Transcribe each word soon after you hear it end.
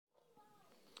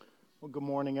Well, good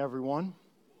morning, everyone.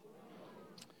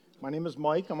 My name is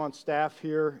Mike. I'm on staff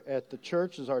here at the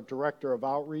church as our Director of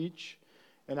Outreach,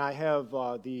 and I have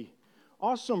the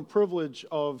awesome privilege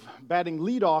of batting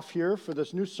leadoff here for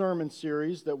this new sermon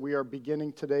series that we are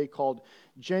beginning today called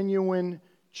Genuine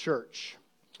Church.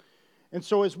 And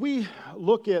so as we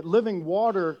look at Living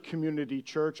Water Community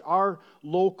Church, our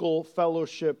local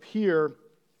fellowship here,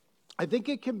 I think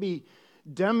it can be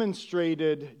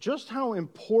demonstrated just how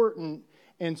important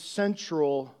and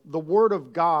central the Word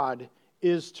of God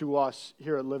is to us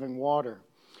here at Living Water.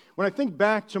 When I think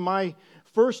back to my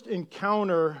first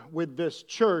encounter with this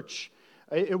church,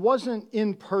 it wasn't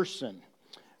in person.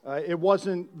 It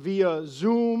wasn't via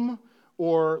Zoom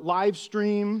or live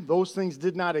stream. Those things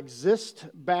did not exist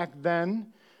back then.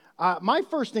 My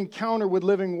first encounter with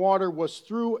Living Water was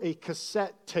through a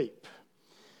cassette tape.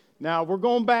 Now, we're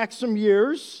going back some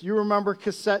years. You remember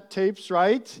cassette tapes,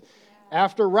 right?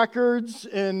 After records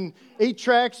and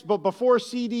 8-tracks, but before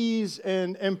CDs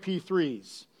and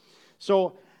MP3s.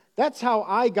 So that's how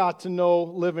I got to know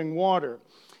Living Water.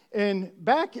 And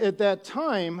back at that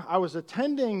time, I was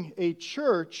attending a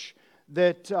church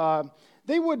that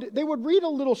they would read a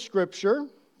little scripture.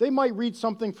 They might read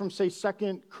something from, say,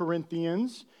 2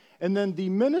 Corinthians, and then the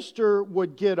minister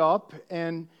would get up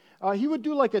and he would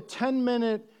do like a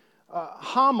 10-minute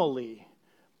homily,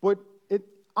 but it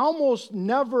almost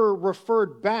never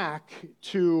referred back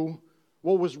to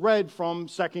what was read from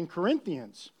 2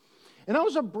 Corinthians. And I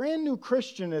was a brand new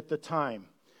Christian at the time,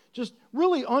 just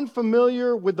really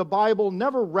unfamiliar with the Bible,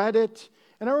 never read it.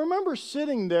 And I remember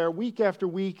sitting there week after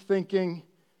week thinking,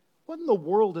 what in the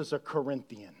world is a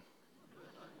Corinthian?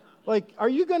 Like, are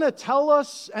you going to tell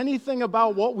us anything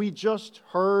about what we just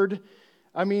heard?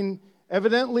 I mean,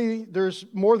 evidently, there's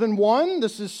more than one.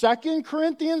 This is 2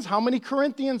 Corinthians. How many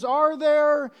Corinthians are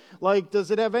there? Like,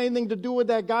 does it have anything to do with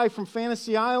that guy from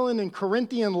Fantasy Island and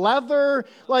Corinthian leather?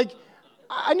 Like,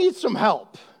 I need some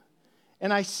help.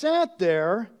 And I sat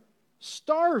there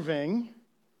starving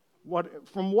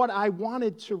from what I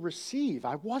wanted to receive.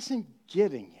 I wasn't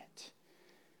getting it.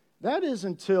 That is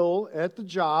until at the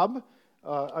job,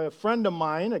 a friend of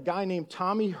mine, a guy named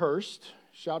Tommy Hurst,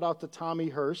 shout out to Tommy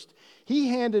Hurst. He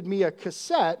handed me a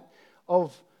cassette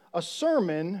of a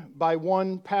sermon by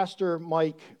one Pastor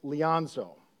Mike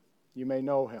Leonzo. You may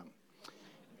know him.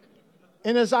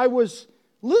 And as I was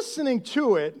listening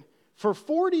to it for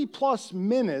 40 plus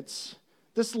minutes,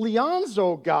 this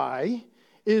Leonzo guy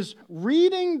is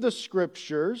reading the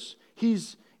scriptures.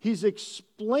 He's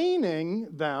explaining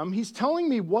them. He's telling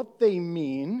me what they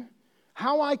mean,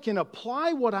 how I can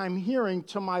apply what I'm hearing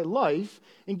to my life,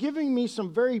 and giving me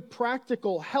some very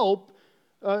practical help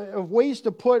of ways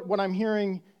to put what I'm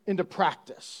hearing into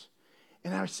practice.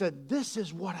 And I said, this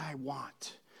is what I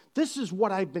want. This is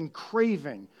what I've been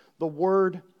craving, the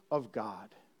Word of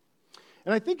God.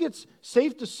 And I think it's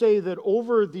safe to say that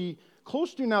over the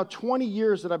close to now 20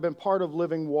 years that I've been part of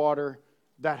Living Water,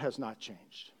 that has not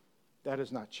changed. That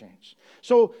has not changed.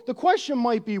 So the question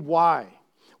might be why?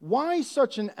 Why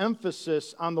such an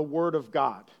emphasis on the Word of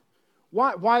God?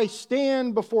 Why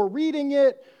stand before reading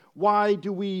it? Why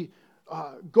do we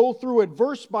go through it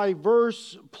verse by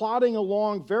verse, plodding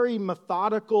along, very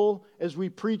methodical as we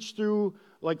preach through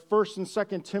like 1 and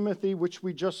 2 Timothy, which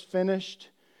we just finished?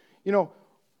 You know,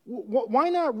 why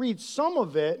not read some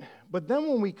of it, but then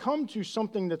when we come to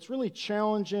something that's really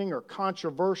challenging or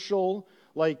controversial,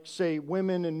 like, say,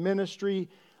 women in ministry,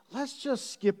 let's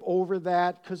just skip over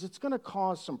that because it's going to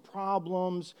cause some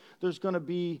problems. There's going to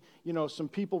be, some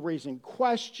people raising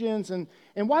questions. And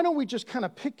why don't we just kind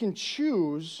of pick and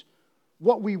choose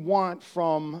what we want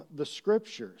from the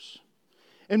Scriptures?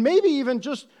 And maybe even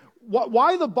just,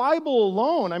 why the Bible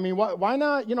alone? I mean, why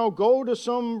not, go to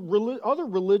some other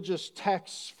religious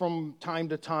texts from time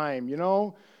to time,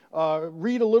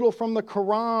 read a little from the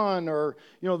Quran or,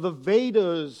 the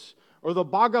Vedas or the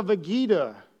Bhagavad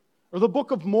Gita or the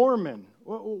Book of Mormon.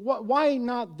 Why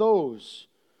not those?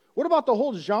 What about the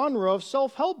whole genre of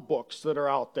self-help books that are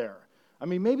out there? I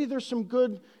mean, maybe there's some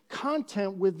good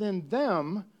content within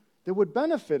them that would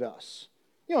benefit us.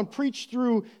 And preach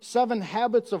through 7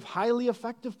 habits of highly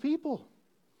effective people.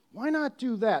 Why not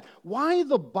do that? Why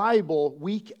the Bible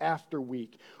week after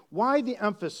week? Why the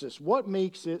emphasis? What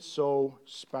makes it so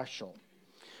special?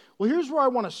 Well, here's where I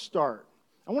want to start.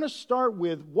 I want to start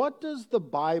with, what does the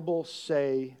Bible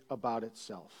say about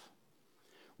itself?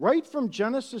 Right from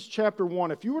Genesis chapter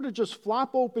 1, if you were to just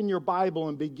flop open your Bible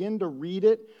and begin to read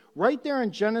it, right there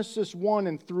in Genesis 1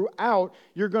 and throughout,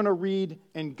 you're going to read,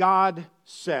 and God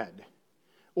said,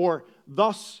 or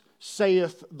thus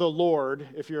saith the Lord,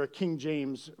 if you're a King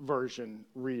James Version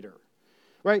reader.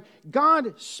 right?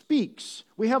 God speaks.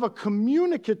 We have a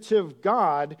communicative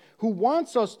God who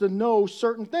wants us to know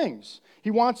certain things.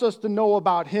 He wants us to know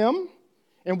about Him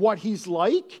and what He's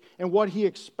like and what He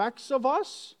expects of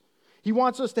us. He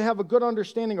wants us to have a good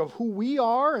understanding of who we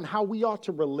are and how we ought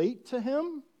to relate to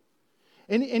Him.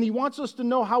 And He wants us to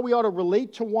know how we ought to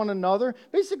relate to one another,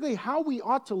 basically how we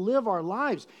ought to live our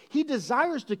lives. He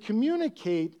desires to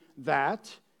communicate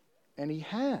that, and He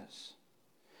has.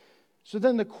 So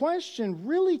then the question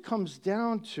really comes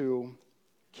down to,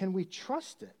 can we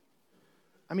trust it?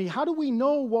 I mean, how do we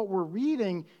know what we're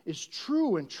reading is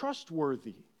true and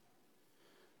trustworthy?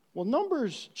 Well,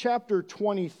 Numbers chapter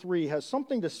 23 has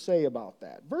something to say about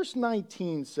that. Verse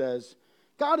 19 says,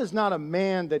 God is not a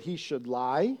man that He should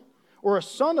lie, or a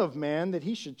son of man that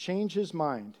He should change His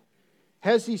mind.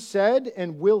 Has He said,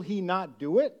 and will He not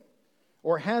do it?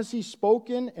 Or has He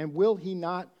spoken, and will He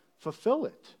not fulfill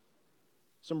it?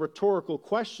 Some rhetorical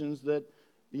questions that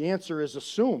the answer is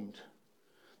assumed.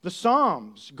 The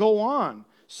Psalms go on.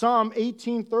 Psalm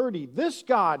 18:30, this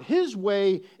God, His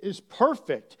way is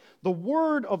perfect. The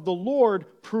word of the Lord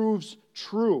proves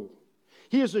true.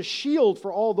 He is a shield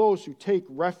for all those who take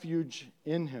refuge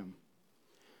in Him.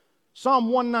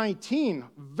 Psalm 119,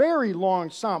 very long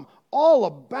psalm, all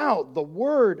about the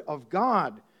word of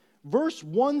God. Verse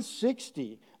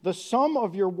 160, the sum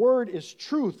of your word is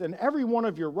truth, and every one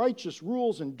of your righteous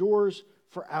rules endures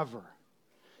forever.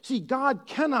 See, God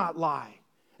cannot lie.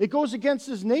 It goes against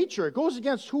His nature. It goes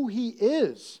against who He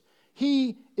is.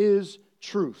 He is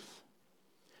truth.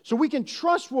 So we can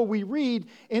trust what we read,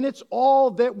 and it's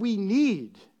all that we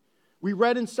need. We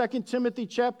read in 2 Timothy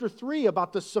chapter 3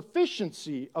 about the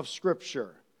sufficiency of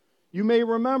Scripture. You may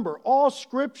remember, all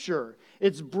Scripture,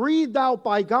 it's breathed out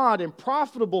by God and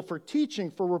profitable for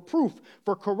teaching, for reproof,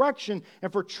 for correction,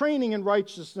 and for training in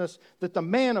righteousness, that the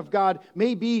man of God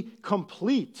may be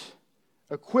complete,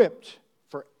 equipped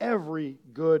for every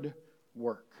good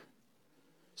work.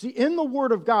 See, in the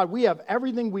Word of God, we have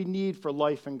everything we need for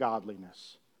life and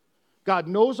godliness. God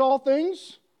knows all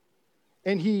things,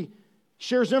 and He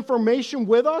shares information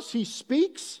with us. He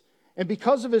speaks, and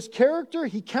because of His character,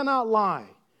 He cannot lie.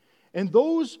 And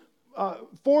those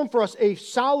form for us a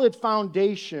solid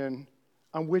foundation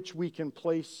on which we can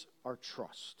place our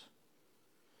trust.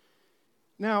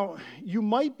 Now, you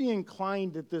might be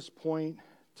inclined at this point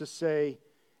to say,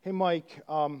 hey, Mike,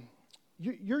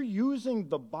 you're using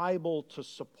the Bible to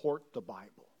support the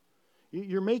Bible.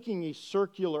 You're making a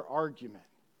circular argument.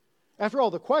 After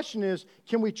all, the question is,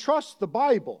 can we trust the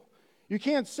Bible? You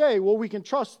can't say, well, we can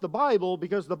trust the Bible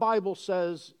because the Bible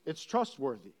says it's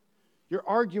trustworthy. You're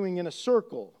arguing in a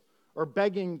circle or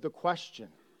begging the question,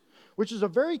 which is a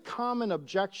very common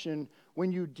objection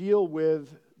when you deal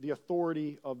with the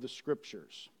authority of the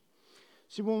Scriptures.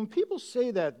 See, when people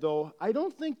say that, though, I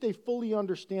don't think they fully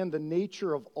understand the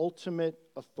nature of ultimate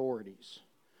authorities.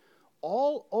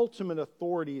 All ultimate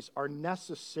authorities are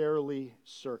necessarily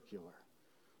circular.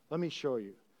 Let me show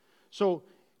you. So,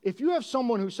 if you have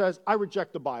someone who says, I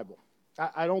reject the Bible,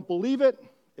 I don't believe it,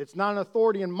 it's not an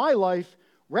authority in my life,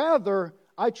 rather,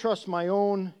 I trust my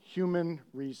own human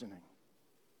reasoning.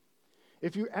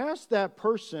 If you ask that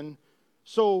person,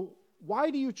 so why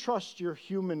do you trust your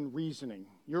human reasoning,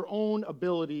 your own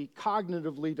ability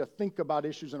cognitively to think about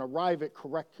issues and arrive at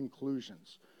correct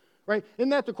conclusions? Right? Isn't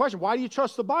that the question? Why do you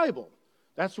trust the Bible?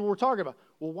 That's what we're talking about.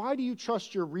 Well, why do you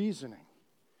trust your reasoning?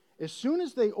 As soon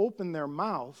as they open their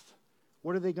mouth,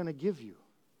 what are they going to give you?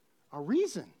 A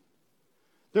reason.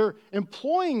 They're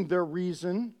employing their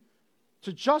reason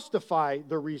to justify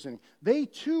their reasoning. They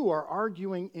too are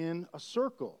arguing in a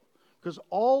circle, because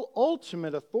all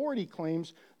ultimate authority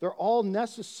claims, they're all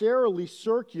necessarily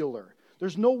circular.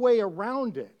 There's no way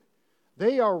around it.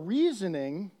 They are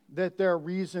reasoning that their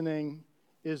reasoning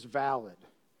is valid.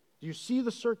 Do you see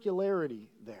the circularity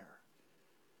there?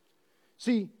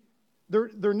 See,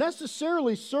 they're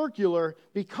necessarily circular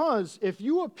because if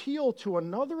you appeal to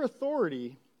another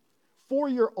authority for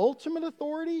your ultimate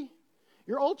authority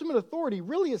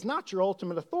really is not your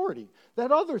ultimate authority.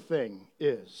 That other thing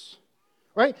is.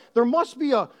 Right? There must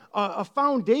be a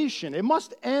foundation. It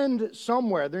must end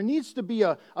somewhere. There needs to be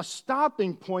a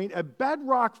stopping point, a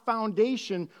bedrock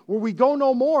foundation where we go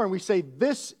no more and we say,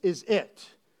 this is it.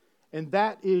 And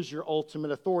that is your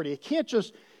ultimate authority. It can't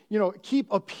just, keep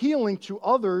appealing to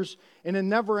others in a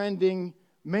never-ending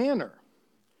manner.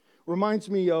 Reminds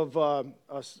me of a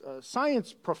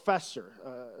science professor.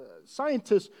 A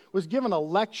scientist was given a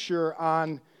lecture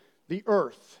on the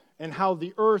earth and how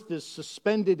the earth is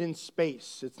suspended in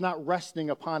space. It's not resting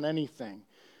upon anything.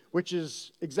 which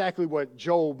is exactly what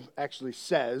Job actually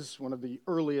says, one of the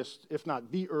earliest, if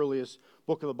not the earliest,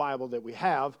 book of the Bible that we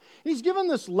have. He's given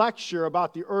this lecture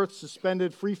about the earth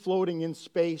suspended, free-floating in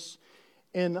space,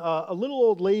 and a little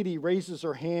old lady raises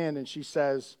her hand and she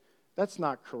says, "That's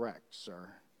not correct,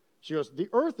 sir." She goes, "The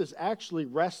earth is actually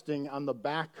resting on the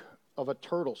back of a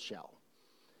turtle shell."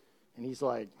 And he's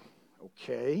like,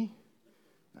 "Okay,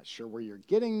 not sure where you're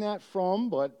getting that from,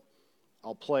 but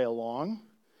I'll play along.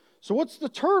 So what's the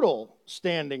turtle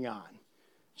standing on?"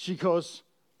 She goes,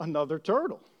 "Another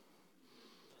turtle."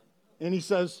 And he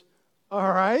says,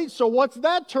 "All right, so what's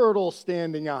that turtle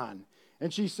standing on?"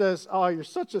 And she says, "Oh, you're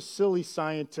such a silly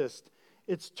scientist.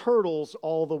 It's turtles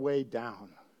all the way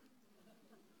down."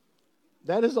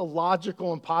 That is a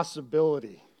logical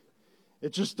impossibility. It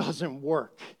just doesn't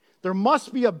work. There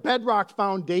must be a bedrock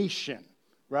foundation,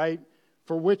 right,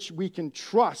 for which we can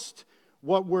trust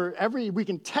we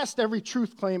can test every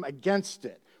truth claim against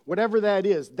it. Whatever that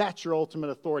is, that's your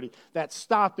ultimate authority. That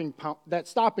stopping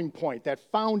point, that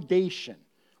foundation.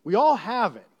 We all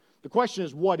have it. The question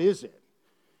is, what is it?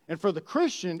 And for the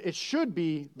Christian, it should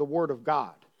be the Word of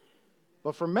God.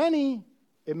 But for many,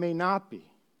 it may not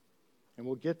be. And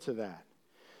we'll get to that.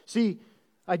 See,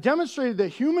 I demonstrated that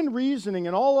human reasoning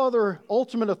and all other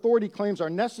ultimate authority claims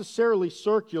are necessarily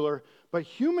circular, but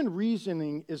human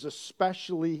reasoning is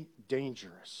especially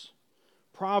dangerous.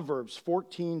 Proverbs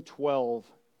 14:12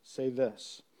 say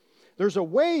this: "There's a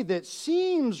way that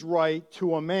seems right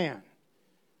to a man,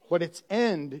 but its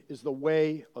end is the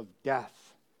way of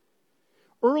death."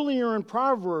 Earlier in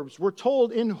Proverbs, we're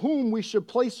told in whom we should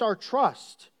place our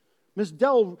trust. Ms.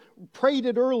 Dell prayed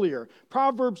it earlier.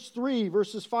 Proverbs 3,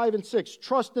 verses 5 and 6.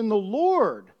 "Trust in the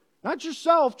Lord," not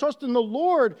yourself, "trust in the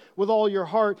Lord with all your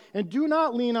heart, and do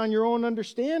not lean on your own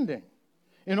understanding.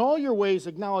 In all your ways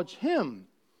acknowledge Him,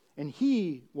 and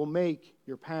He will make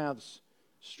your paths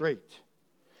straight."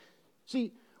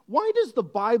 See, why does the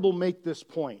Bible make this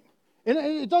point? And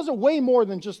it does it way more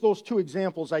than just those two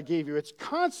examples I gave you. It's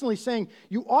constantly saying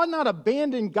you ought not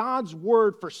abandon God's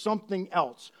word for something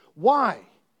else. Why?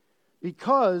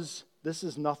 Because this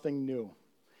is nothing new.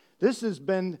 This has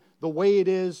been the way it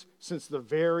is since the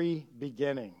very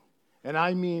beginning. And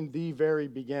I mean the very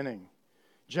beginning.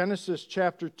 Genesis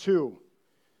chapter 2.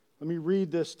 Let me read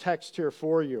this text here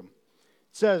for you.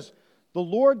 It says, "The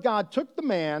Lord God took the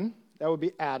man," that would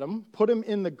be Adam, "put him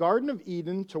in the Garden of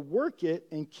Eden to work it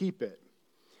and keep it.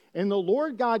 And the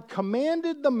Lord God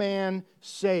commanded the man,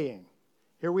 saying,"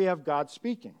 here we have God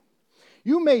speaking,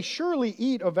 "You may surely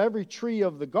eat of every tree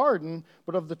of the garden,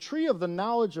 but of the tree of the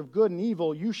knowledge of good and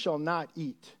evil you shall not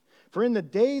eat. For in the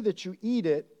day that you eat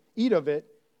of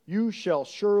it, you shall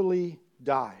surely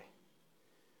die."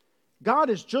 God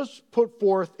has just put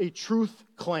forth a truth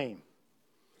claim.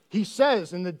 He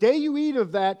says, in the day you eat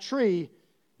of that tree,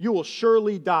 you will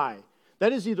surely die.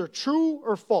 That is either true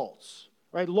or false,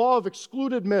 right? Law of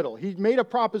excluded middle. He made a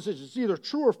proposition. It's either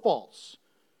true or false.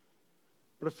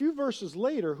 But a few verses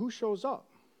later, who shows up?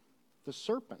 The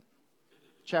serpent.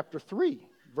 Chapter 3,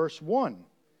 verse 1.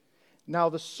 "Now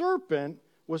the serpent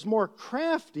was more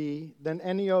crafty than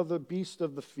any other beast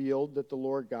of the field that the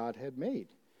Lord God had made.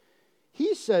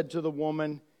 He said to the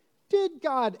woman, 'Did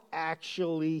God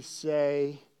actually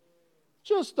say?'"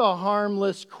 Just a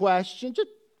harmless question. Did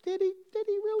he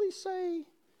really say,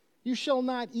 "You shall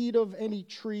not eat of any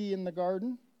tree in the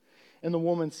garden"? And the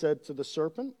woman said to the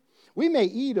serpent, "We may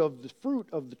eat of the fruit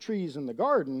of the trees in the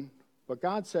garden, but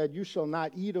God said, 'You shall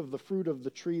not eat of the fruit of the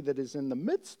tree that is in the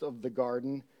midst of the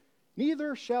garden,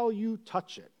 neither shall you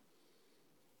touch it,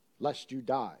 lest you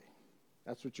die.'"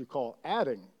 That's what you call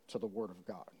adding to the word of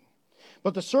God.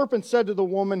 "But the serpent said to the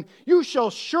woman, 'You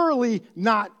shall surely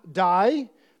not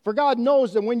die. For God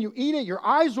knows that when you eat it, your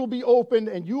eyes will be opened,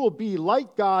 and you will be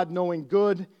like God, knowing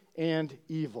good and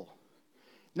evil.'"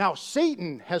 Now,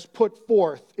 Satan has put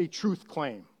forth a truth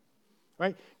claim,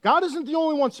 right? God isn't the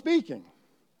only one speaking.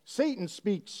 Satan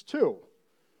speaks too.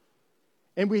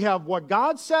 And we have what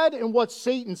God said and what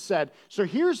Satan said. So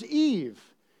here's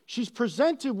Eve. She's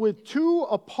presented with two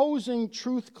opposing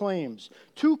truth claims,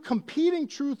 two competing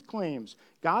truth claims.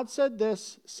 God said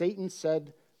this, Satan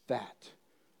said that.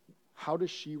 How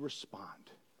does she respond?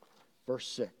 Verse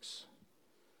 6.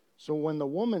 "So when the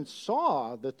woman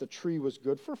saw that the tree was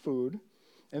good for food,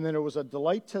 and that it was a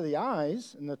delight to the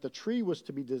eyes, and that the tree was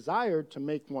to be desired to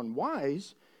make one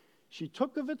wise, she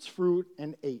took of its fruit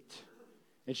and ate.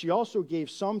 And she also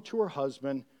gave some to her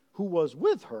husband who was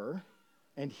with her,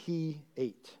 and he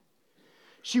ate."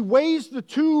 She weighs the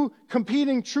two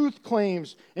competing truth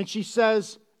claims, and she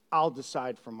says, "I'll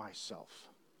decide for myself."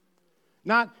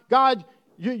 Not, "God,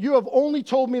 you have only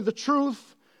told me the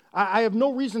truth. I have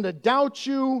no reason to doubt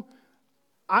you.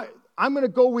 I'm going to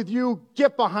go with you.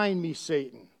 Get behind me,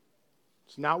 Satan.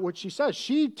 It's not what she says.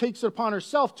 She takes it upon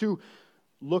herself to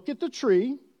look at the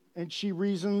tree, and she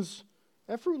reasons,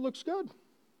 that fruit looks good.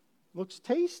 Looks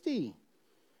tasty.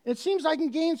 It seems I can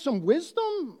gain some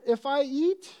wisdom if I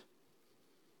eat.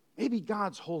 Maybe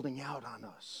God's holding out on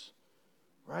us,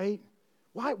 right?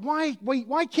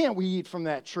 Why can't we eat from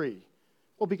that tree?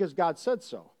 Well, because God said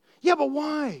so. Yeah, but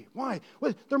why? Why?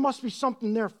 Well, there must be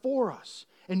something there for us,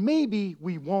 and maybe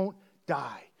we won't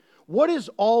die. What is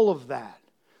all of that?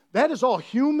 That is all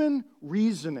human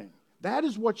reasoning. That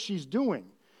is what she's doing.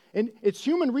 And it's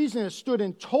human reasoning that stood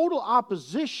in total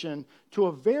opposition to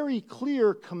a very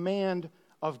clear command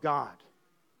of God.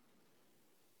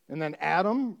 And then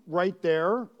Adam, right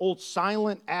there, old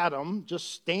silent Adam,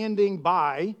 just standing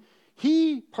by,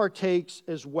 he partakes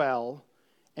as well,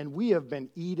 and we have been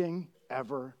eating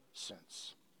ever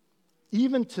since.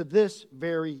 Even to this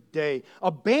very day,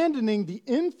 abandoning the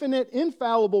infinite,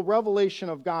 infallible revelation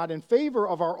of God in favor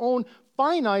of our own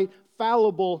finite,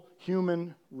 fallible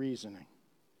human reasoning.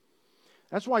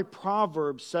 That's why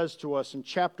Proverbs says to us in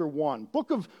chapter 1,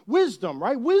 book of wisdom,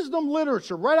 right? Wisdom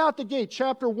literature, right out the gate,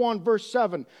 chapter 1, verse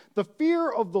 7. The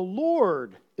fear of the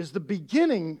Lord is the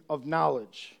beginning of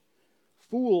knowledge.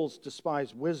 Fools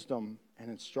despise wisdom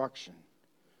and instruction.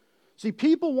 See,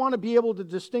 people want to be able to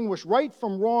distinguish right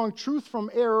from wrong, truth from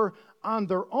error on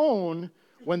their own.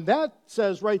 When that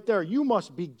says right there, you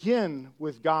must begin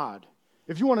with God.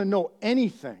 If you want to know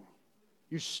anything,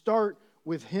 you start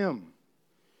with Him.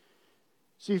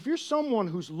 See, if you're someone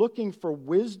who's looking for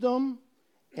wisdom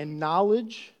and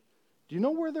knowledge, do you know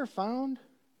where they're found?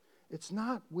 It's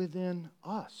not within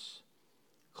us.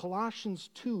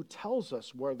 Colossians 2 tells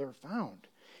us where they're found.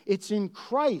 It's in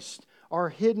Christ are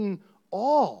hidden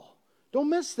all. Don't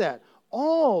miss that.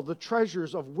 All the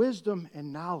treasures of wisdom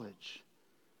and knowledge.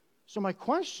 So my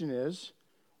question is,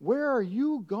 where are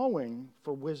you going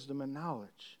for wisdom and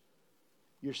knowledge?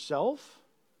 Yourself?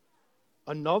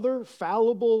 Another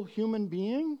fallible human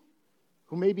being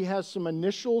who maybe has some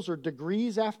initials or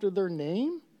degrees after their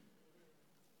name?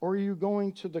 Or are you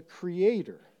going to the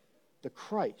Creator, the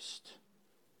Christ?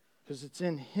 Because it's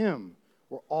in Him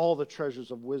where all the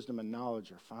treasures of wisdom and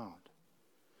knowledge are found.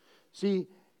 See,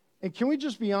 and can we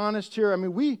just be honest here? I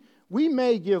mean, we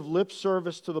may give lip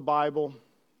service to the Bible.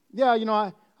 Yeah,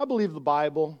 I believe the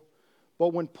Bible. But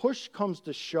when push comes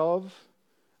to shove,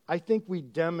 I think we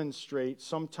demonstrate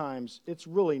sometimes it's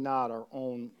really not our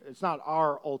own, it's not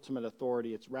our ultimate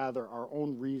authority, it's rather our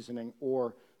own reasoning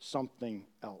or something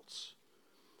else.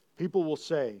 People will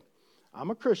say,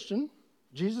 I'm a Christian,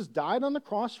 Jesus died on the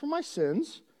cross for my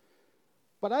sins,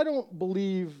 but I don't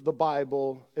believe the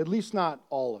Bible, at least not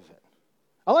all of it.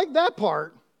 I like that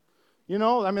part.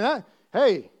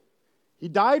 Hey, He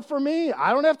died for me,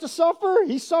 I don't have to suffer,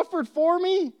 He suffered for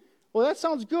me. Well, that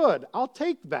sounds good, I'll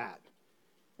take that.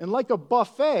 And like a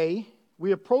buffet,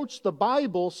 we approach the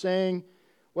Bible saying,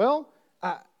 well,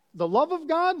 the love of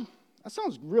God, that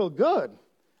sounds real good.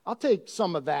 I'll take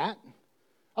some of that.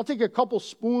 I'll take a couple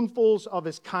spoonfuls of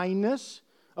His kindness,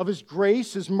 of His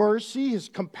grace, His mercy, His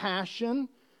compassion.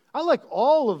 I like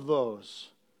all of those.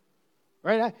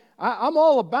 Right? I'm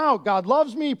all about God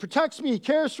loves me, He protects me, He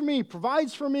cares for me, He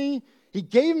provides for me, He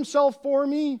gave Himself for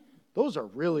me. Those are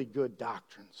really good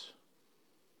doctrines.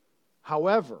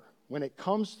 However, when it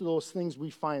comes to those things we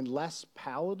find less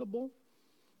palatable,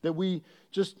 that we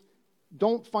just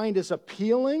don't find as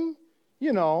appealing,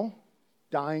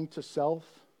 dying to self,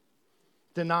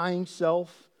 denying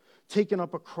self, taking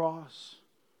up a cross,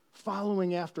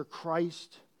 following after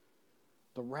Christ,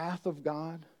 the wrath of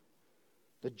God,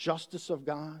 the justice of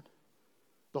God,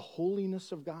 the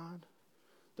holiness of God,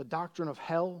 the doctrine of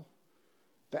hell,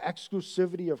 the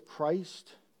exclusivity of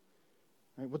Christ,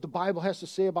 right? What the Bible has to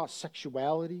say about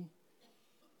sexuality,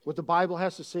 what the Bible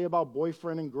has to say about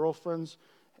boyfriend and girlfriends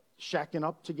shacking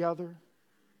up together,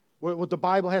 what the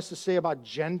Bible has to say about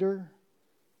gender,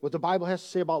 what the Bible has to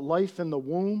say about life in the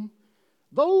womb.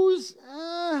 Those,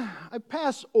 I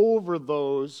pass over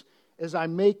those as I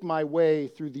make my way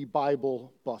through the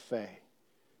Bible buffet,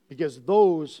 because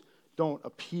those don't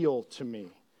appeal to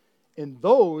me. And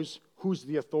those, who's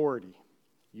the authority?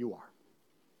 You are.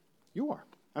 You are.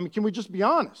 I mean, can we just be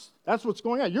honest? That's what's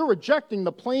going on. You're rejecting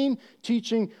the plain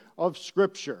teaching of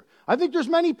Scripture. I think there's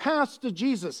many paths to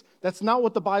Jesus. That's not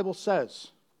what the Bible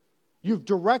says. You've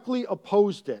directly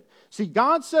opposed it. See,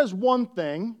 God says one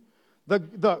thing.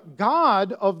 The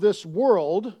God of this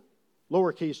world,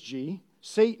 lowercase g,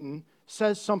 Satan,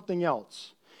 says something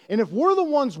else. And if we're the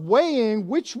ones weighing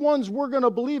which ones we're going to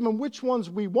believe and which ones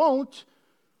we won't,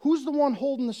 who's the one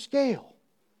holding the scale?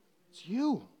 It's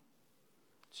you.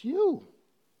 It's you.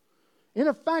 In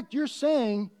effect, you're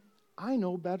saying, I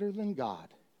know better than God,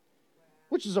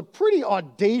 which is a pretty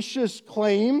audacious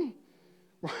claim,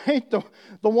 right? The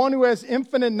one who has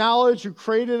infinite knowledge, who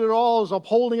created it all, is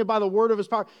upholding it by the word of his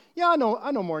power. Yeah, I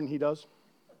know more than he does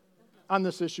on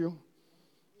this issue.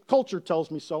 Culture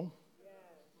tells me so.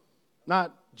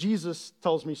 Not Jesus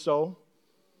tells me so.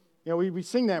 You know, we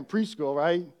sing that in preschool,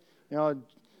 right? You know,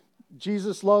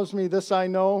 Jesus loves me, this I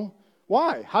know.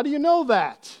 Why? How do you know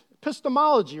that?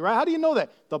 Epistemology, right? How do you know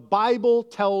that? The Bible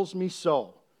tells me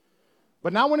so.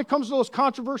 But now when it comes to those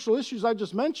controversial issues I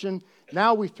just mentioned,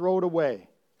 now we throw it away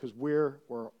because we're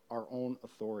our own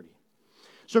authority.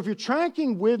 So if you're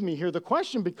tracking with me here, the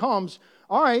question becomes,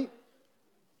 all right,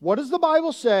 what does the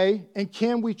Bible say and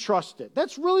can we trust it?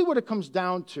 That's really what it comes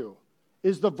down to,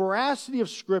 is the veracity of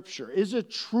Scripture. Is it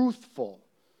truthful?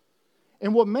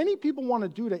 And what many people want to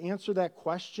do to answer that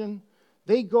question,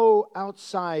 they go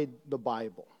outside the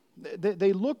Bible.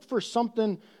 They look for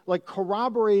something like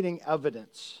corroborating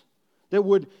evidence that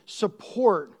would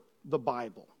support the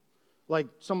Bible, like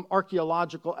some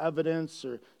archaeological evidence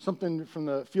or something from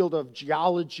the field of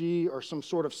geology or some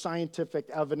sort of scientific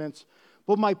evidence.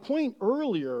 But my point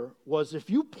earlier was if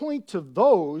you point to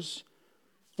those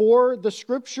for the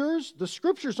Scriptures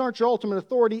aren't your ultimate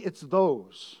authority, it's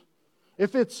those.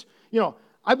 If it's,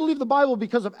 I believe the Bible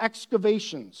because of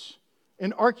excavations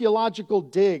and archaeological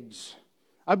digs.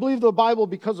 I believe the Bible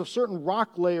because of certain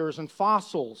rock layers and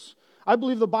fossils. I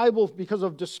believe the Bible because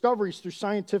of discoveries through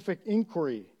scientific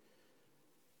inquiry.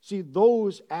 See,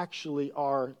 those actually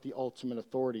are the ultimate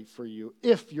authority for you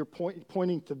if you're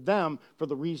pointing to them for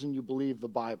the reason you believe the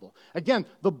Bible. Again,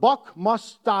 the buck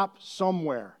must stop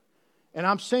somewhere. And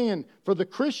I'm saying for the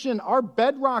Christian, our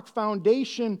bedrock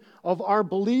foundation of our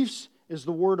beliefs is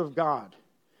the Word of God.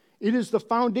 It is the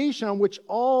foundation on which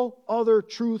all other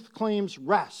truth claims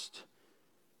rest.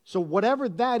 So whatever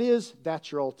that is,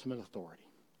 that's your ultimate authority.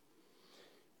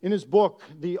 In his book,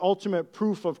 The Ultimate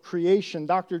Proof of Creation,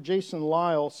 Dr. Jason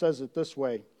Lisle says it this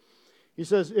way. He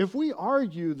says, if we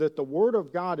argue that the Word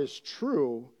of God is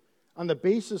true on the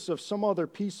basis of some other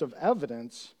piece of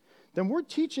evidence, then we're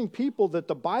teaching people that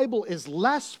the Bible is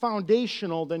less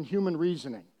foundational than human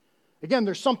reasoning. Again,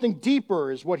 there's something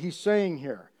deeper is what he's saying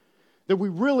here that we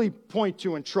really point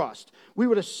to and trust. We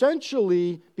would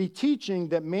essentially be teaching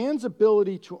that man's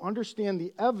ability to understand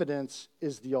the evidence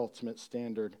is the ultimate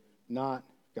standard, not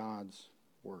God's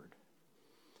Word.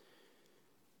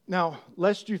 Now,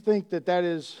 lest you think that that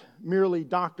is merely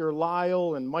Dr.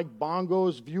 Lisle and Mike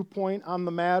Bongo's viewpoint on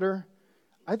the matter,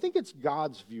 I think it's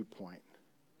God's viewpoint.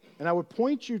 And I would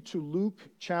point you to Luke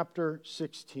chapter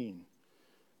 16.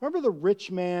 Remember the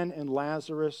rich man and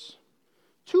Lazarus?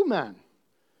 Two men,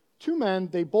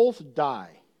 they both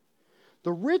die.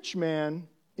 The rich man,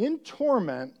 in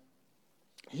torment,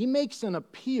 he makes an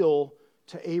appeal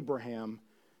to Abraham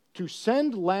to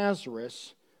send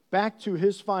Lazarus back to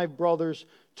his 5 brothers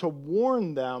to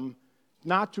warn them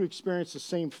not to experience the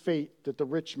same fate that the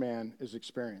rich man is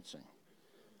experiencing.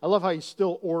 I love how he's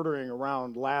still ordering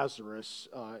around Lazarus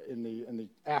in the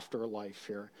afterlife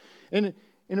here. And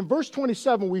in verse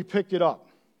 27, we pick it up.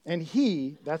 And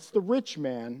he, that's the rich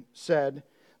man, said,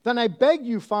 then I beg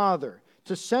you, Father,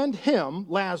 to send him,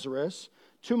 Lazarus,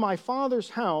 to my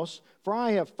father's house, for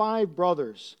I have 5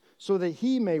 brothers, so that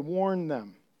he may warn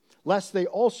them, lest they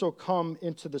also come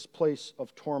into this place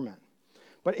of torment.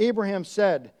 But Abraham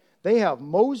said, they have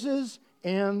Moses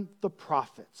and the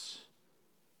prophets.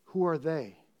 Who are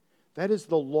they? That is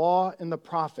the law and the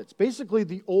prophets, basically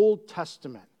the Old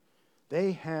Testament.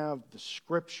 They have the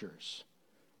Scriptures.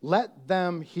 Let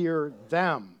them hear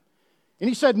them. And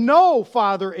he said, no,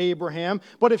 Father Abraham,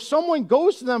 but if someone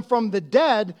goes to them from the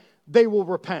dead, they will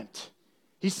repent.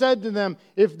 He said to them,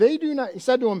 if they do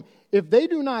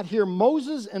not hear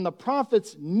Moses and the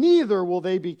prophets, neither will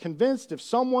they be convinced if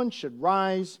someone should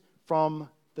rise from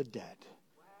the dead.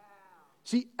 Wow.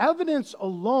 See, evidence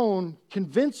alone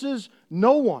convinces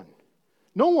no one.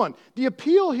 No one. The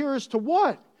appeal here is to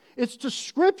what? It's to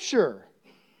Scripture.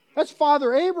 That's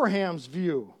Father Abraham's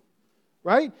view,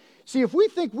 right? See, if we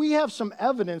think we have some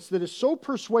evidence that is so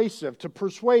persuasive to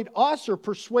persuade us or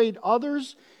persuade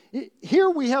others, here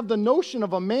we have the notion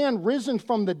of a man risen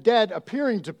from the dead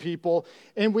appearing to people,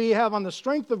 and we have on the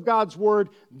strength of God's Word,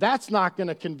 that's not going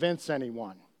to convince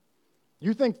anyone.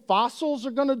 You think fossils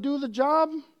are going to do the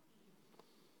job?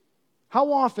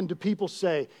 How often do people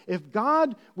say, if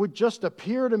God would just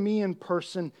appear to me in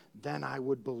person, then I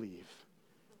would believe?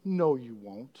 No, you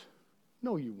won't.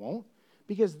 No, you won't.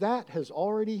 Because that has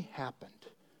already happened.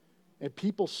 And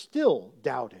people still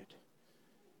doubted.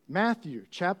 Matthew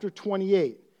chapter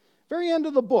 28, Very end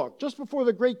of the book, just before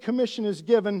the Great Commission is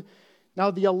given. Now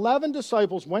the 11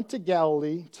 disciples went to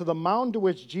Galilee, to the mountain to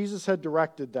which Jesus had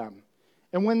directed them.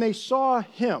 And when they saw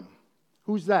him,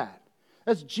 who's that?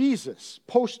 That's Jesus,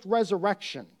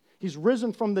 post-resurrection. He's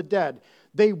risen from the dead.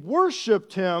 They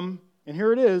worshiped him, and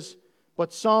here it is,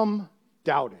 but some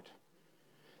doubted.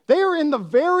 They are in the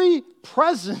very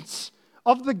presence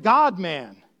of the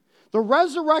God-man. The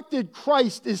resurrected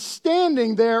Christ is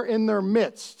standing there in their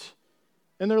midst.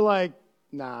 And they're like,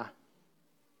 nah.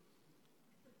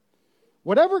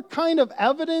 Whatever kind of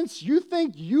evidence you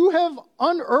think you have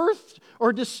unearthed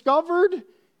or discovered,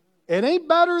 it ain't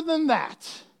better than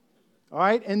that. All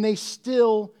right? And they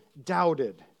still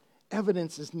doubted.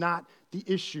 Evidence is not the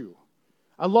issue.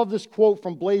 I love this quote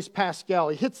from Blaise Pascal.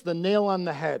 He hits the nail on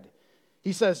the head.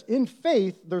 He says, in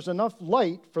faith, there's enough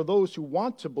light for those who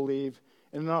want to believe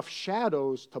and enough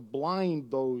shadows to blind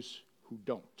those who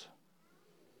don't.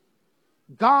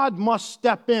 God must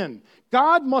step in.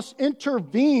 God must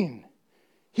intervene.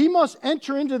 He must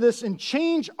enter into this and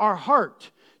change our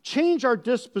heart, change our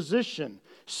disposition,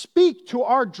 speak to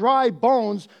our dry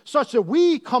bones such that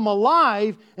we come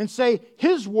alive and say,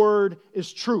 his word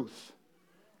is truth.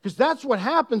 Because that's what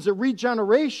happens at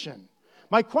regeneration.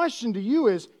 My question to you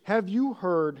is, have you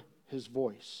heard his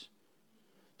voice?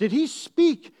 Did he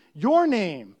speak your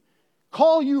name,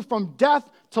 call you from death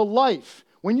to life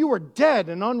when you were dead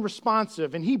and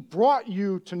unresponsive, and he brought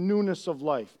you to newness of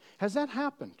life? Has that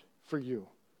happened for you?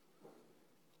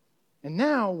 And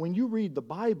now, when you read the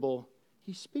Bible,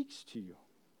 he speaks to you.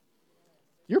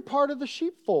 You're part of the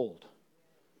sheepfold.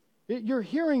 You're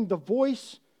hearing the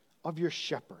voice of your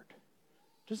shepherd.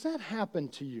 Does that happen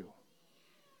to you?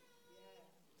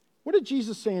 What did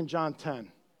Jesus say in John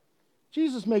 10?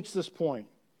 Jesus makes this point.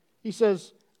 He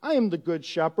says, I am the good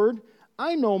shepherd.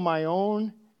 I know my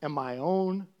own, and my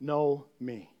own know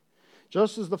me.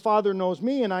 Just as the Father knows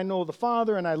me, and I know the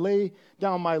Father, and I lay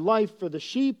down my life for the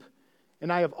sheep,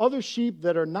 and I have other sheep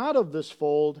that are not of this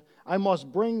fold, I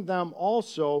must bring them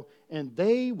also, and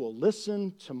they will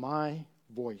listen to my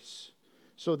voice.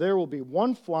 So there will be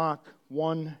one flock,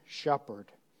 one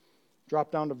shepherd.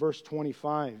 Drop down to verse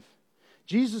 25.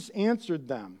 Jesus answered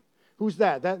them. Who's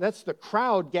that? That's the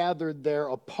crowd gathered there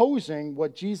opposing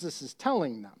what Jesus is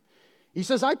telling them. He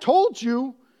says, I told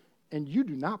you, and you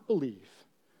do not believe.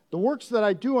 The works that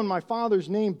I do in my Father's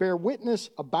name bear witness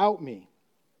about me.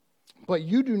 But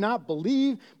you do not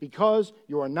believe because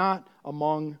you are not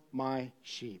among my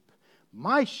sheep.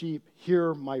 My sheep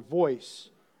hear my voice,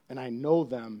 and I know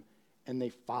them, and they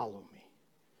follow me.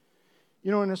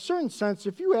 You know, in a certain sense,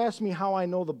 if you ask me how I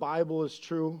know the Bible is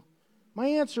true, my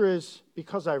answer is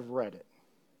because I've read it.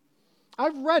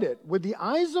 I've read it with the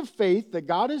eyes of faith that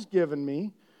God has given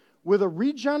me, with a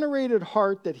regenerated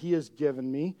heart that he has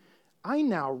given me. I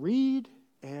now read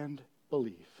and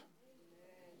believe.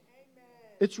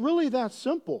 It's really that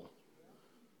simple.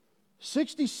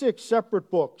 66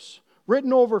 separate books,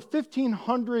 written over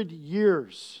 1,500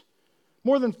 years.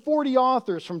 More than 40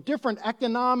 authors from different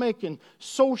economic and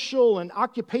social and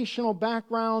occupational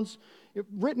backgrounds,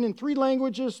 written in 3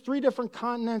 languages, 3 different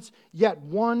continents, yet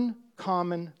one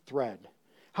common thread.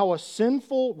 How a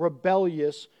sinful,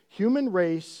 rebellious human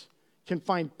race can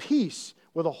find peace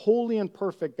with a holy and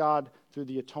perfect God through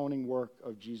the atoning work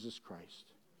of Jesus Christ.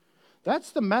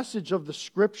 That's the message of the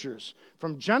Scriptures,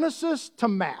 from Genesis to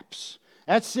maps.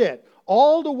 That's it,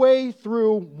 all the way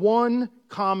through one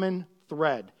common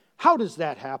thread. How does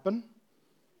that happen?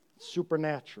 It's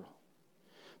supernatural.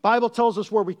 Bible tells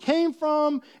us where we came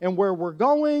from and where we're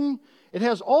going. It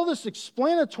has all this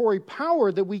explanatory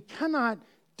power that we cannot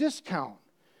discount.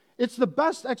 It's the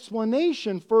best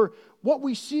explanation for what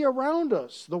we see around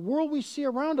us, the world we see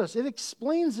around us. It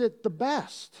explains it the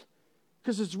best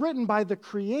because it's written by the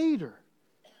Creator.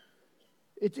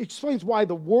 It explains why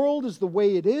the world is the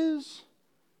way it is.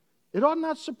 It ought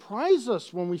not surprise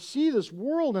us when we see this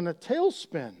world in a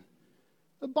tailspin.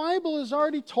 The Bible has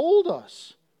already told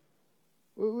us.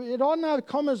 It ought not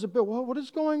come as a bit, well, what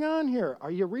is going on here?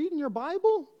 Are you reading your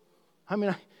Bible? I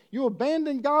mean, you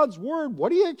abandon God's word. What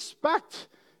do you expect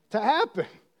to happen?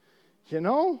 You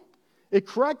know? It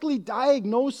correctly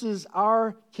diagnoses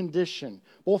our condition,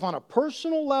 both on a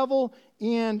personal level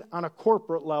and on a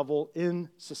corporate level in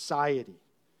society.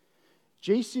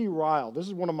 J.C. Ryle, this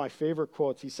is one of my favorite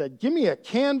quotes. He said, give me a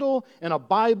candle and a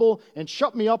Bible and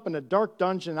shut me up in a dark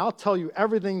dungeon, and I'll tell you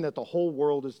everything that the whole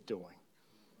world is doing.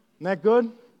 Isn't that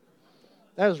good?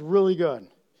 That is really good.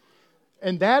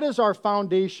 And that is our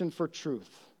foundation for truth,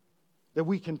 that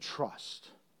we can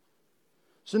trust.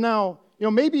 So now,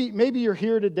 maybe you're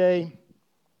here today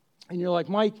and you're like,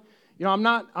 Mike, I'm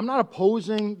not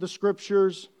opposing the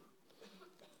Scriptures.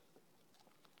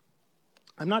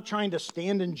 I'm not trying to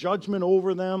stand in judgment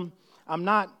over them. I'm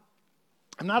not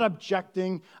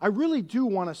objecting. I really do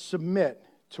want to submit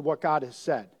to what God has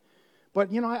said. But,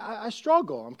 I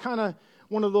struggle. I'm kind of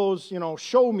one of those,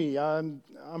 show me. I'm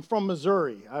from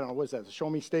Missouri. I don't know, what is that, the show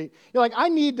me state? You're like, I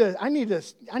need a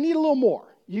little more.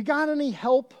 You got any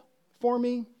help for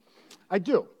me? I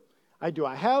do.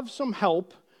 I have some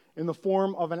help in the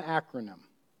form of an acronym.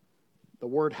 The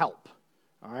word help.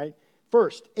 All right?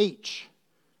 First, H,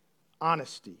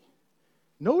 honesty.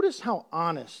 Notice how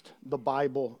honest the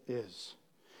Bible is.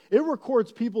 It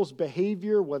records people's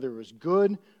behavior, whether it was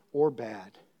good or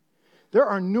bad. There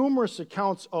are numerous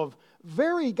accounts of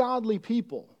very godly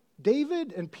people.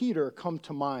 David and Peter come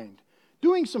to mind,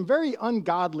 doing some very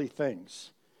ungodly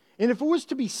things. And if it was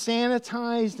to be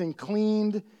sanitized and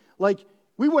cleaned, like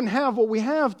we wouldn't have what we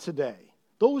have today.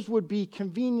 Those would be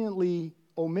conveniently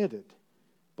omitted.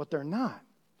 But they're not,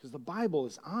 because the Bible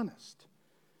is honest.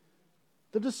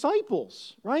 The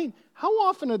disciples, right? How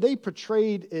often are they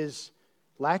portrayed as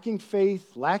lacking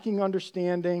faith, lacking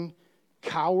understanding,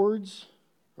 cowards,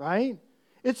 right?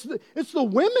 It's the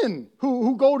women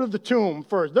who go to the tomb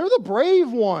first. They're the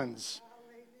brave ones.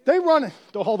 They run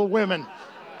to all the women.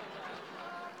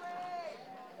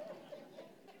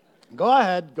 Go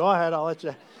ahead. I'll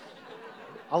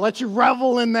let you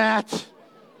revel in that.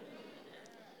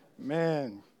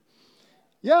 Man.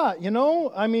 Yeah,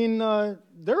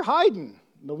 they're hiding.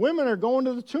 The women are going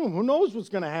to the tomb. Who knows what's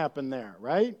going to happen there,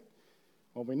 right?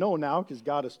 Well, we know now because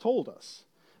God has told us.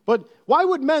 But why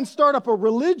would men start up a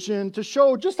religion to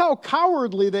show just how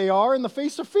cowardly they are in the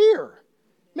face of fear?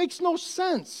 Makes no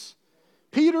sense.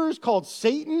 Peter's called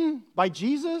Satan by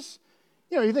Jesus.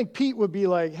 You think Pete would be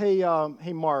like, hey,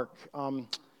 Mark, can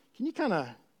you kind of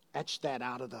etch that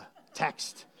out of the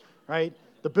text, right?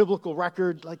 The biblical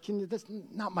record, that's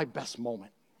not my best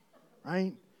moment,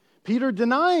 right? Peter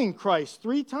denying Christ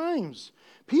 3 times.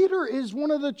 Peter is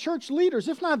one of the church leaders,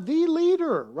 if not the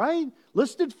leader, right?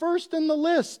 Listed first in the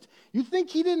list. You think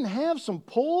he didn't have some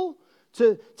pull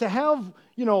to have,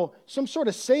 some sort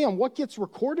of say on what gets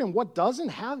recorded and what doesn't?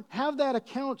 Have that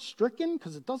account stricken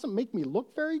because it doesn't make me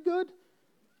look very good?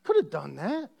 Could have done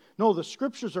that. No, the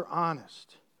scriptures are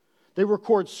honest. They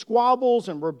record squabbles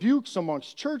and rebukes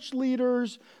amongst church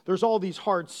leaders. There's all these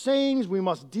hard sayings we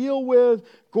must deal with,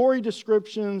 gory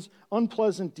descriptions,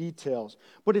 unpleasant details.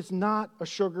 But it's not a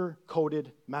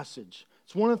sugar-coated message.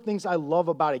 It's one of the things I love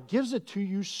about it. It gives it to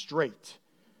you straight,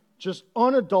 just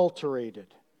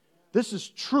unadulterated. This is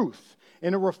truth,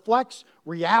 and it reflects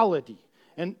reality.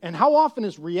 And how often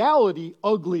is reality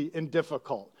ugly and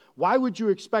difficult? Why would you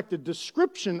expect a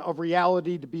description of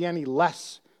reality to be any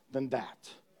less than that?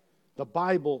 The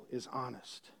Bible is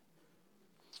honest.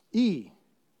 E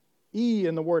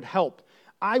in the word help.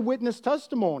 Eyewitness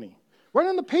testimony. Right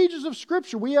on the pages of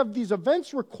Scripture, we have these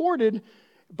events recorded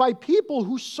by people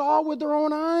who saw with their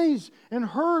own eyes and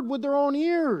heard with their own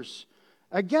ears.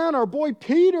 Again, our boy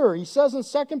Peter, he says in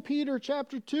 2 Peter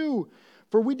chapter 2,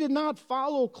 for we did not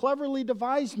follow cleverly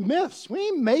devised myths. We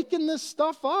ain't making this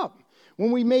stuff up.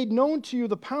 When we made known to you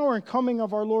the power and coming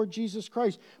of our Lord Jesus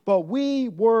Christ, but we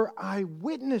were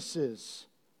eyewitnesses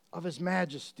of his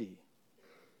majesty.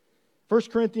 1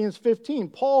 Corinthians 15,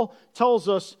 Paul tells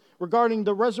us regarding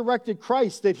the resurrected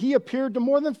Christ that he appeared to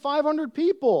more than 500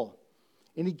 people.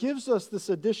 And he gives us this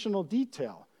additional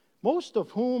detail, most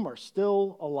of whom are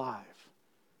still alive.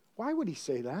 Why would he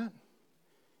say that?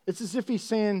 It's as if he's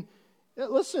saying,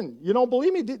 listen, you don't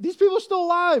believe me? These people are still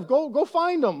alive. Go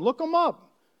find them. Look them up.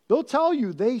 They'll tell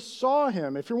you they saw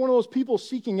him. If you're one of those people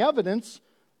seeking evidence,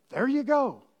 there you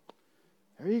go.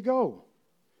 There you go.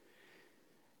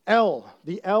 L,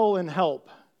 the L in help.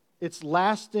 It's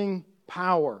lasting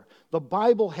power. The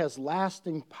Bible has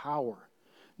lasting power.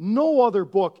 No other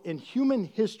book in human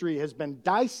history has been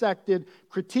dissected,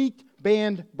 critiqued,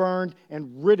 banned, burned,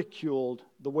 and ridiculed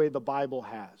the way the Bible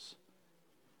has.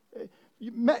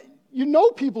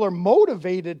 People are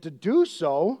motivated to do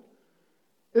so.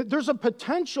 There's a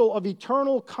potential of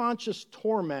eternal conscious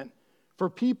torment for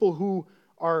people who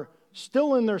are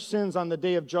still in their sins on the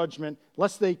day of judgment,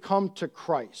 lest they come to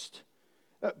Christ.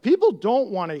 People don't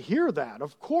want to hear that,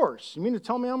 of course. You mean to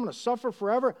tell me I'm going to suffer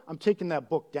forever? I'm taking that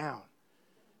book down.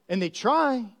 And they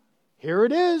try. Here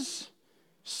it is.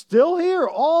 Still here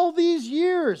all these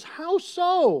years. How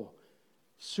so?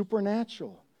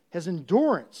 Supernatural. Has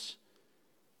endurance.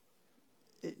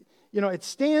 It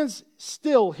stands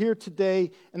still here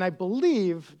today, and I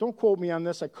believe, don't quote me on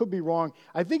this, I could be wrong,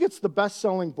 I think it's the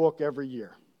best-selling book every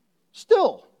year.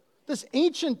 Still, this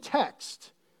ancient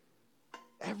text,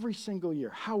 every single year.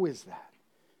 How is that?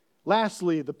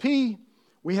 Lastly, the P,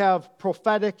 we have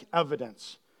prophetic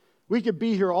evidence. We could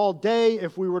be here all day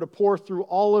if we were to pour through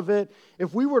all of it.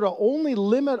 If we were to only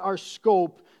limit our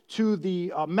scope to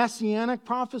the messianic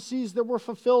prophecies that were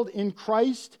fulfilled in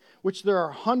Christ, which there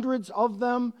are hundreds of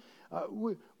them,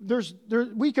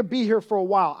 we could be here for a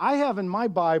while. I have in my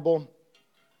Bible,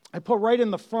 I put right in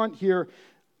the front here,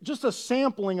 just a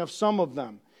sampling of some of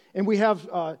them. And we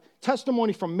have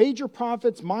testimony from major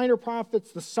prophets, minor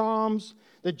prophets, the Psalms,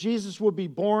 that Jesus would be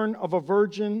born of a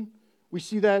virgin. We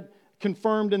see that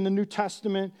confirmed in the New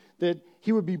Testament, that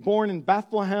he would be born in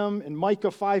Bethlehem, in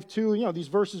Micah 5:2. These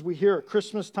verses we hear at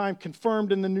Christmas time,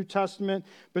 confirmed in the New Testament.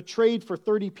 Betrayed for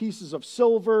 30 pieces of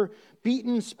silver,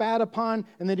 beaten, spat upon,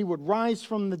 and that he would rise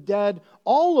from the dead.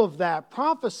 All of that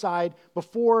prophesied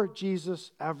before Jesus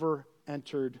ever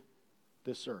entered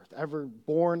this earth, ever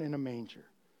born in a manger.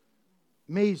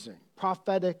 Amazing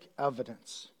prophetic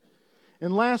evidence.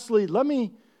 And lastly, let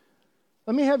me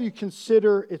have you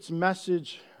consider its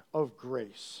message of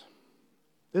grace.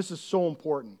 This is so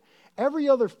important. Every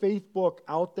other faith book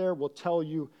out there will tell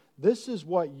you this is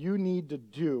what you need to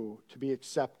do to be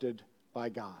accepted by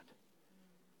God.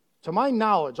 To my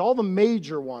knowledge, all the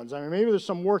major ones, maybe there's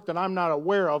some work that I'm not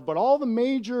aware of, but all the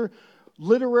major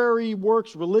literary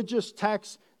works, religious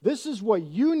texts, this is what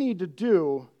you need to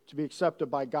do to be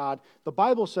accepted by God. The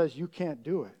Bible says you can't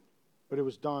do it, but it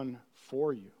was done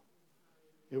for you.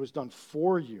 It was done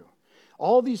for you.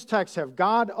 All these texts have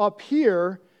God up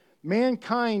here,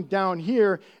 mankind down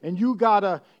here, and you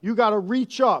gotta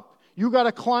reach up. You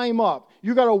gotta climb up.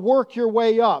 You gotta work your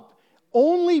way up.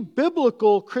 Only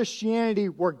biblical Christianity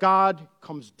where God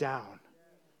comes down.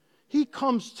 He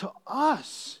comes to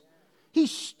us. He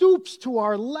stoops to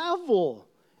our level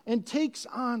and takes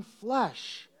on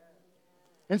flesh.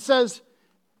 And says,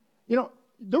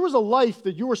 there was a life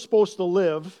that you were supposed to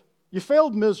live. You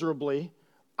failed miserably.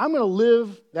 I'm going to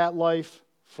live that life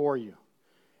for you.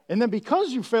 And then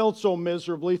because you failed so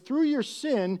miserably, through your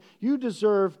sin, you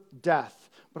deserve death.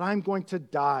 But I'm going to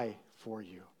die for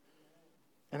you.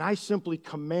 And I simply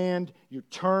command you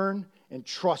turn and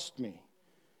trust me.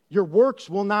 Your works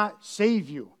will not save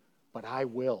you, but I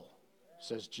will,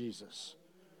 says Jesus.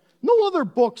 No other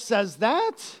book says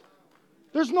that.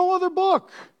 There's no other book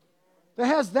that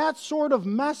has that sort of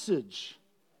message.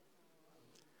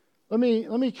 Let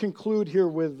me conclude here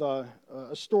with a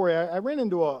story. I ran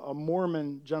into a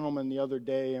Mormon gentleman the other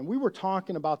day, and we were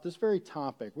talking about this very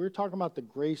topic. We were talking about the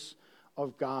grace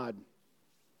of God.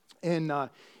 And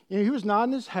he was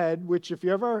nodding his head, which if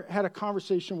you ever had a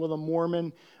conversation with a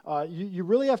Mormon, you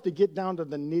really have to get down to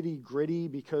the nitty-gritty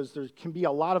because there can be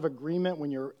a lot of agreement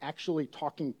when you're actually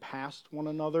talking past one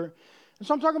another. And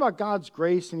so I'm talking about God's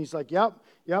grace, and he's like, yep.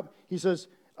 He says,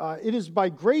 it is by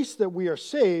grace that we are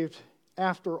saved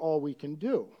after all we can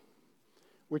do,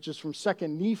 which is from 2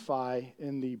 Nephi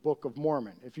in the Book of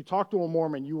Mormon. If you talk to a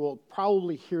Mormon, you will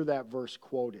probably hear that verse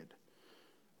quoted,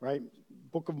 right?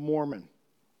 Book of Mormon.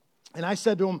 And I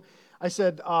said to him,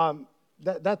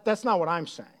 that's not what I'm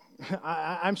saying.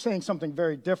 I'm saying something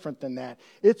very different than that.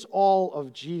 It's all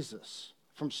of Jesus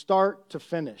from start to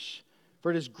finish. For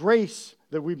it is grace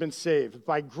that we've been saved,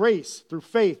 by grace, through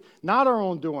faith, not our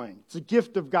own doing. It's a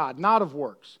gift of God, not of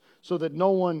works, so that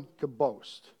no one could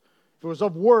boast. If it was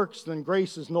of works, then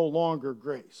grace is no longer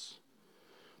grace.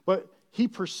 But he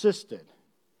persisted,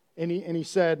 and he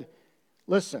said,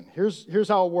 listen, here's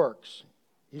how it works.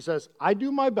 He says, I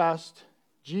do my best,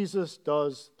 Jesus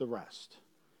does the rest.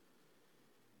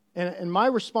 And my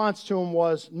response to him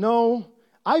was, no,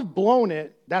 I've blown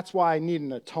it, that's why I need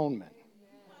an atonement.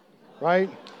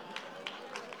 Right?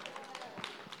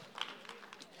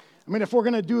 If we're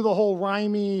going to do the whole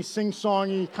rhymey,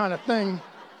 sing-songy kind of thing.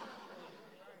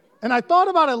 And I thought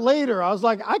about it later. I was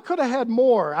like, I could have had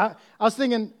more. I was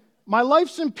thinking, my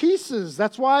life's in pieces.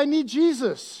 That's why I need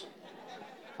Jesus.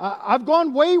 I've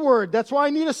gone wayward. That's why I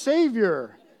need a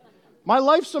Savior. My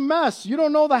life's a mess. You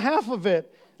don't know the half of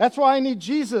it. That's why I need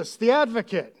Jesus, the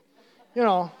advocate.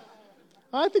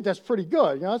 I think that's pretty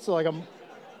good. It's like a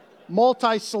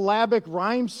multi-syllabic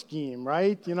rhyme scheme,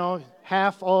 right?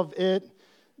 Half of it,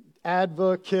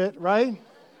 advocate, right?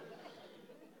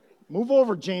 Move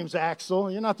over, James Axel.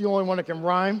 You're not the only one that can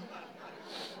rhyme.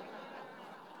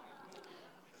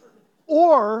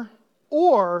 Or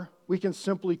we can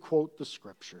simply quote the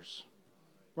scriptures,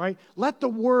 right? Let the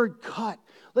word cut.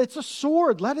 It's a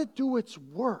sword. Let it do its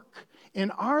work in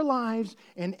our lives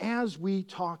and as we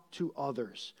talk to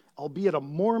others, albeit a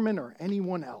Mormon or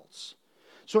anyone else.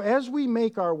 So as we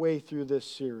make our way through this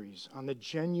series on the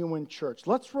genuine church,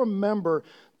 let's remember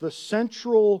the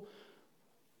central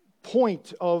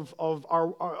point of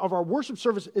our worship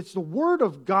service. It's the Word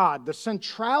of God, the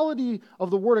centrality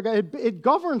of the Word of God. It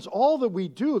governs all that we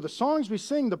do, the songs we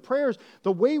sing, the prayers,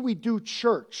 the way we do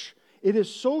church. It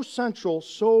is so central,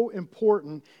 so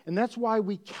important, and that's why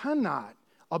we cannot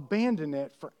abandon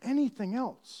it for anything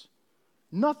else.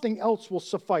 Nothing else will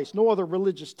suffice. No other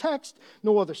religious text,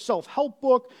 no other self-help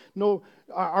book, no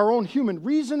our own human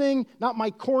reasoning, not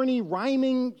my corny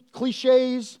rhyming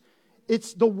cliches.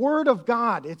 It's the Word of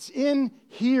God. It's in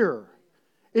here.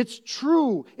 It's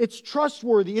true. It's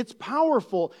trustworthy. It's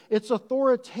powerful. It's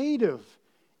authoritative.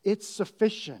 It's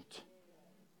sufficient.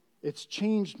 It's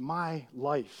changed my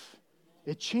life.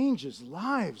 It changes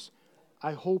lives.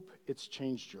 I hope it's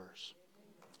changed yours.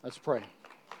 Let's pray.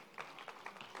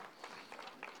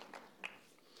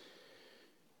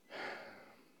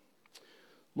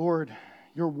 Lord,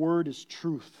 your word is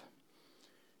truth.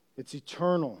 It's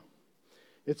eternal.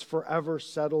 It's forever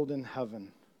settled in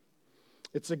heaven.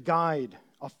 It's a guide,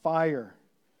 a fire,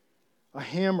 a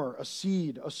hammer, a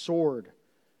seed, a sword,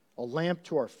 a lamp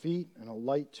to our feet and a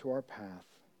light to our path.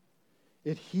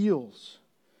 It heals.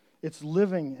 It's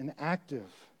living and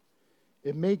active.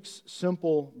 It makes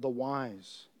simple the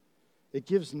wise. It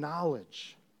gives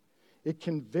knowledge. It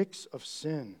convicts of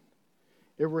sin.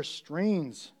 It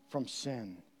restrains from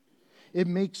sin. It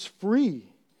makes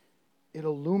free. It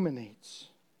illuminates.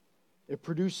 It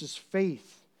produces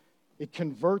faith. It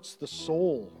converts the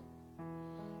soul.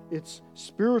 It's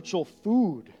spiritual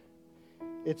food.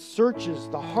 It searches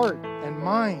the heart and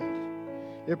mind.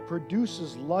 It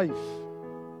produces life.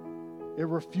 It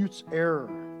refutes error.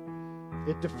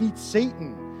 It defeats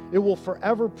Satan. It will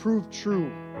forever prove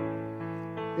true.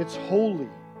 It's holy.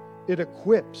 It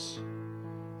equips.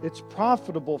 It's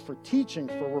profitable for teaching,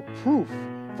 for reproof,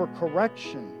 for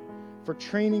correction, for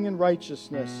training in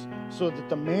righteousness, so that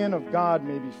the man of God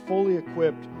may be fully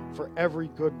equipped for every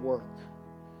good work.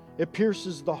 It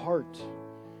pierces the heart.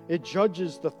 It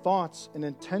judges the thoughts and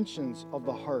intentions of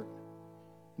the heart.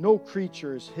 No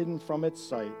creature is hidden from its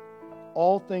sight.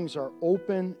 All things are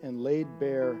open and laid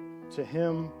bare to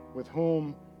him with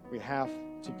whom we have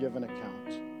to give an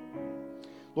account.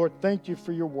 Lord, thank you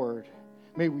for your word.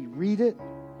 May we read it,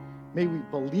 may we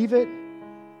believe it,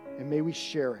 and may we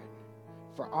share it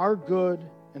for our good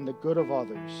and the good of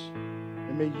others.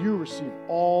 And may you receive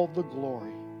all the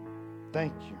glory.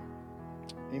 Thank you.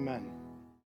 Amen.